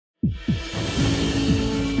Hey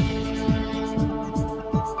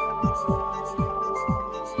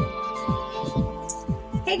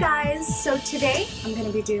guys, so today I'm going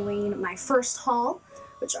to be doing my first haul,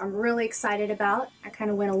 which I'm really excited about. I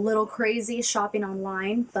kind of went a little crazy shopping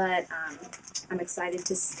online, but I'm excited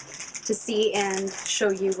to see and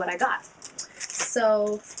show you what I got.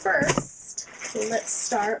 So first, let's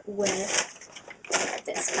start with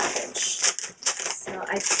this package. So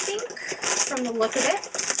I think from the look of it,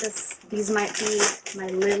 these might be my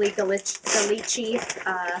Illy Kouter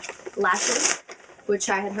lashes, which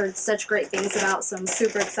I had heard such great things about, so I'm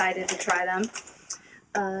super excited to try them.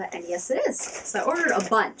 And yes, it is. So I ordered a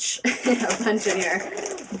bunch, a bunch in here.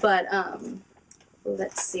 But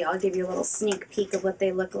let's see, I'll give you a little sneak peek of what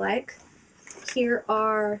they look like. Here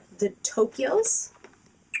are the Tokyos,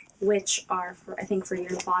 which are for, I think, for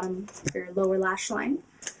your bottom, for your lower lash line.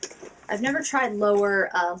 I've never tried lower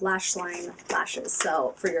lash line lashes,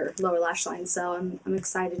 so for your lower lash line, so I'm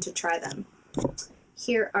excited to try them.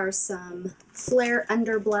 Here are some flare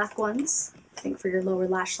under black ones, I think for your lower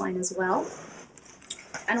lash line as well.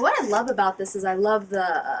 And what I love about this is I love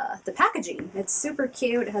the packaging. It's super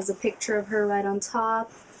cute. It has a picture of her right on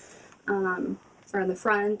top, or on the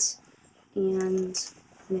front, and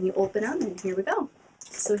then you open them, and here we go.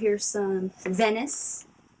 So here's some Venice.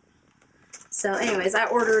 So anyways, I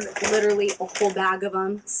ordered literally a whole bag of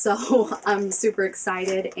them, so I'm super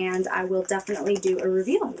excited, and I will definitely do a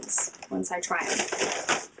review on these once I try them.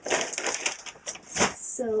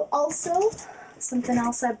 So also, something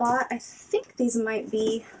else I bought, I think these might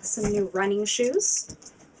be some new running shoes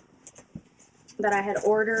that I had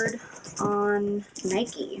ordered on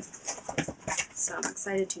Nike. So I'm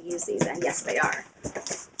excited to use these, and yes, they are.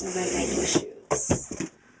 They're my Nike shoes.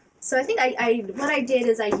 So I think what I did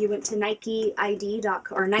is I went to Nike.com,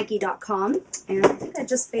 and I think I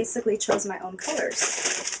just basically chose my own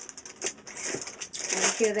colors.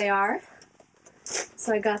 And here they are.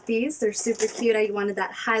 So I got these. They're super cute. I wanted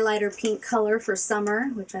that highlighter pink color for summer,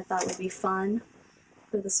 which I thought would be fun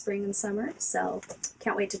for the spring and summer. So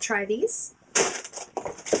can't wait to try these.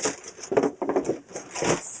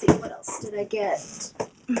 Let's see, what else did I get?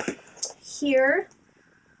 Here.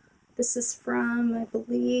 This is from, I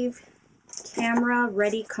believe, Camera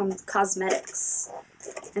Ready Cosmetics.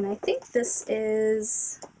 And I think this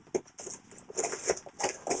is,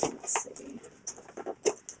 let's see,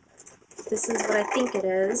 this is what I think it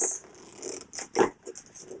is.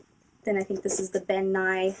 Then I think this is the Ben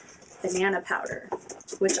Nye Banana Powder,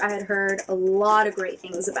 which I had heard a lot of great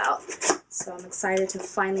things about. So I'm excited to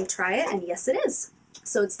finally try it, and yes, it is.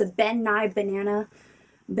 So it's the Ben Nye Banana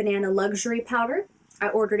Luxury Powder. I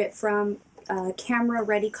ordered it from Camera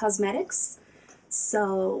Ready Cosmetics.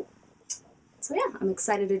 So yeah, I'm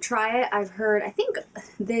excited to try it. I've heard, I think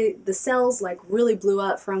the sales like really blew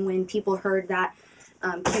up from when people heard that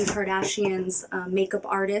Kim Kardashian's makeup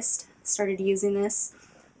artist started using this.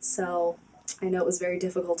 So I know it was very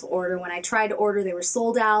difficult to order. When I tried to order, they were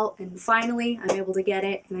sold out, and finally I'm able to get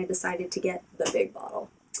it, and I decided to get the big bottle.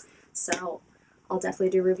 So I'll definitely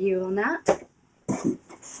do a review on that.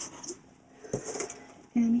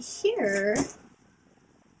 And here, I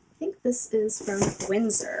think this is from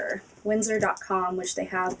Windsor, Windsor.com, which they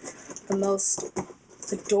have the most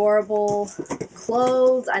adorable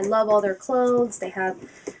clothes. I love all their clothes. They have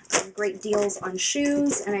great deals on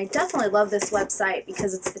shoes, and I definitely love this website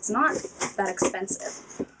because it's not that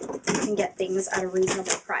expensive. You can get things at a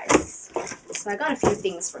reasonable price. So I got a few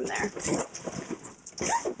things from there.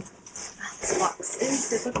 This box is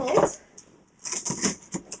difficult.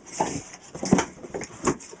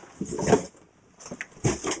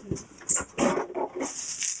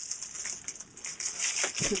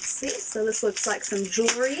 Let's see, so this looks like some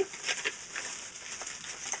jewelry.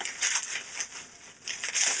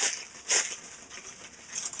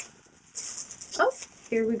 Oh,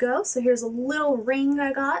 here we go. So here's a little ring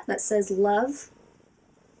I got that says love.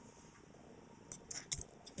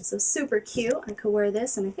 So super cute. I could wear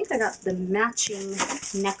this, and I think I got the matching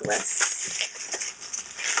necklace.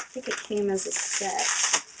 I think it came as a set.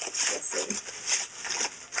 Let's see.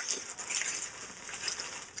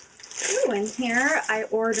 Ooh, and here I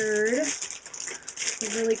ordered a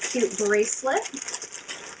really cute bracelet.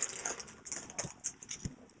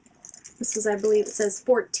 This is, I believe, it says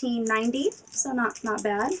 $14.90, so not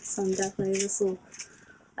bad. So I'm definitely,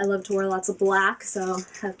 I love to wear lots of black, so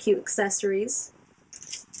have cute accessories.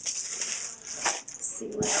 Let's see,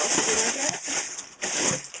 what else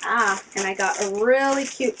did I get? And I got a really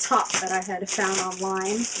cute top that I had found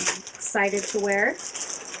online. I'm excited to wear.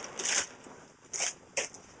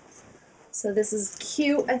 So this is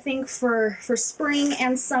cute, I think, for spring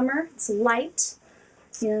and summer. It's light.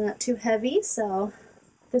 You know, not too heavy, so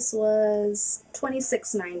this was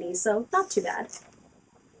 $26.90, so not too bad.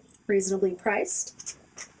 Reasonably priced.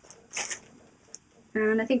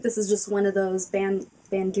 And I think this is just one of those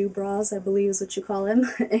bandeau bras, I believe is what you call them.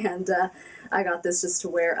 And I got this just to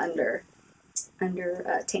wear under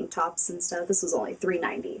tank tops and stuff. This was only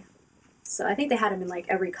 $3.90. So I think they had them in like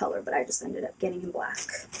every color, but I just ended up getting in black.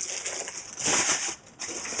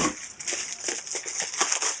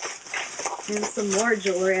 And some more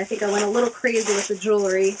jewelry. I think I went a little crazy with the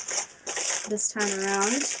jewelry this time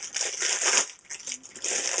around.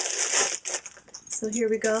 So here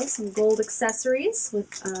we go, some gold accessories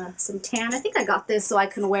with some tan. I think I got this so I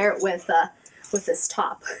can wear it with this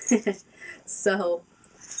top. So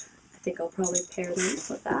I think I'll probably pair them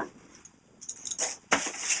with that.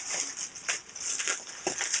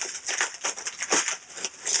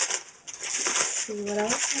 Let's see what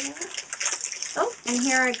else I got. Oh, and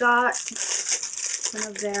here I got one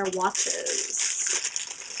of their watches.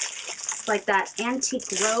 It's like that antique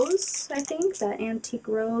rose, I think, that antique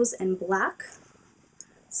rose and black.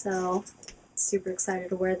 So, super excited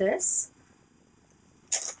to wear this.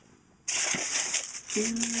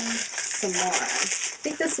 And some more. I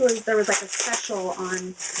think there was like a special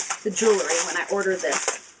on the jewelry when I ordered this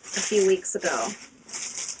a few weeks ago.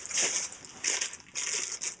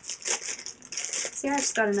 So yeah, I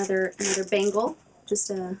just got another bangle, just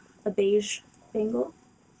a beige bangle.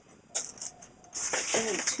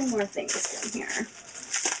 And two more things in here.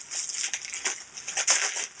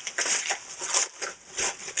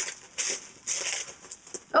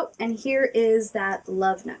 Oh, and here is that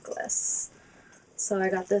love necklace. So I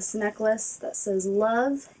got this necklace that says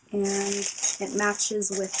love, and it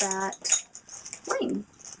matches with that ring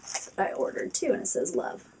that I ordered too, and it says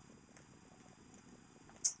love.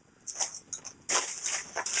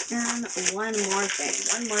 And one more thing,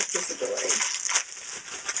 one more piece of jewelry.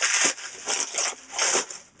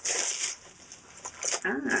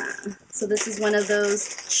 So this is one of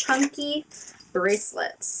those chunky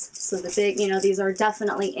bracelets. So the big, you know, these are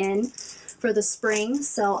definitely in for the spring,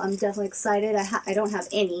 so I'm definitely excited. I don't have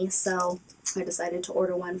any, so I decided to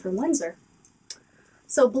order one from Windsor.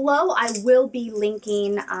 So below I will be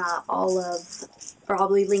linking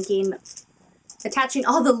attaching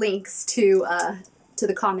all the links to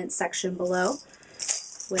the comments section below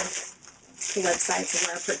with the websites of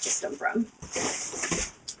where I purchased them from.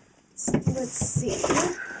 So let's see.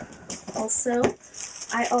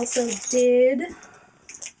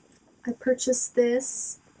 I purchased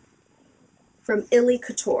this from Illy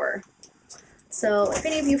Kouter. So if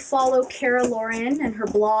any of you follow Kerr and her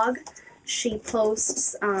blog, she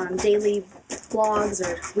posts daily vlogs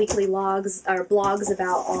or weekly vlogs or blogs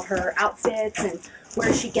about all her outfits and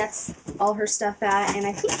where she gets all her stuff at. And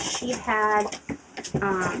I think she had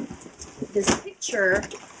this picture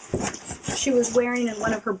she was wearing in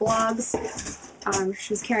one of her blogs.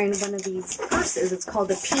 She was carrying one of these purses. It's called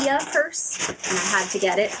the Pia purse, and I had to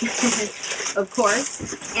get it, of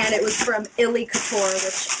course. And it was from Illy Kouter,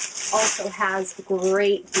 which also has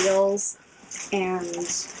great deals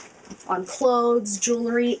and on clothes,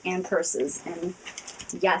 jewelry, and purses. And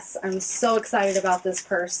yes, I'm so excited about this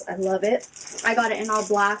purse. I love it. I got it in all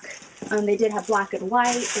black. They did have black and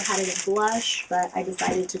white. They had it in blush, but I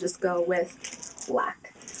decided to just go with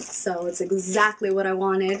black. So it's exactly what I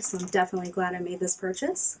wanted, so I'm definitely glad I made this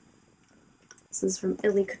purchase. This is from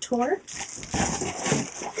Illy Kouter.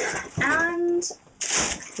 And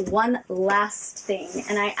one last thing,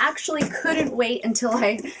 and I actually couldn't wait until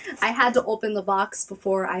I had to open the box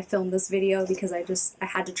before I filmed this video because I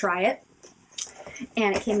had to try it.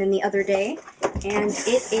 And it came in the other day, and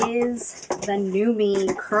it is the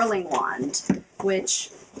NuMe curling wand, which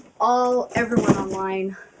everyone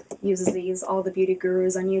online uses these. All the beauty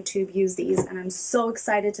gurus on YouTube use these, and I'm so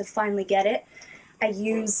excited to finally get it. I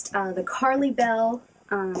used the Carly Bell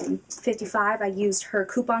 55. I used her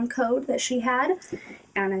coupon code that she had,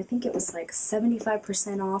 and I think it was like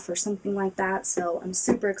 75% off or something like that, so I'm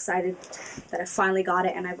super excited that I finally got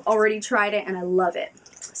it, and I've already tried it, and I love it.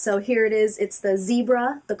 So here it is. It's the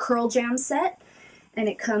Zebra, the Curl Jam set, and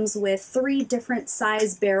it comes with 3 different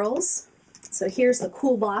size barrels. So here's the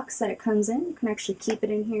cool box that it comes in. You can actually keep it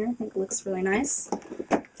in here. I think it looks really nice.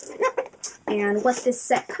 And what this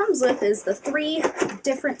set comes with is the 3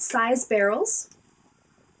 different size barrels.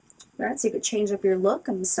 Right, so you could change up your look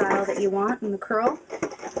and the style that you want in the curl.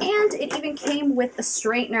 And it even came with a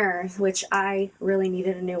straightener, which I really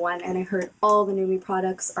needed a new one, and I heard all the NuMe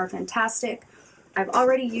products are fantastic. I've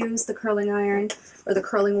already used the curling iron, or the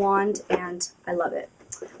curling wand, and I love it.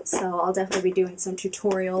 So I'll definitely be doing some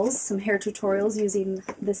tutorials, some hair tutorials using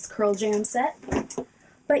this Curl Jam set.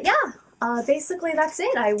 But yeah, basically that's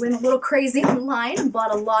it. I went a little crazy online and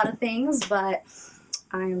bought a lot of things, but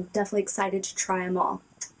I'm definitely excited to try them all.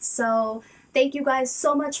 So thank you guys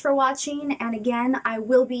so much for watching, and again, I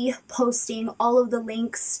will be posting all of the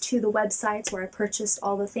links to the websites where I purchased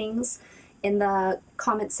all the things in the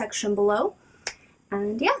comment section below.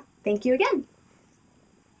 And yeah, thank you again.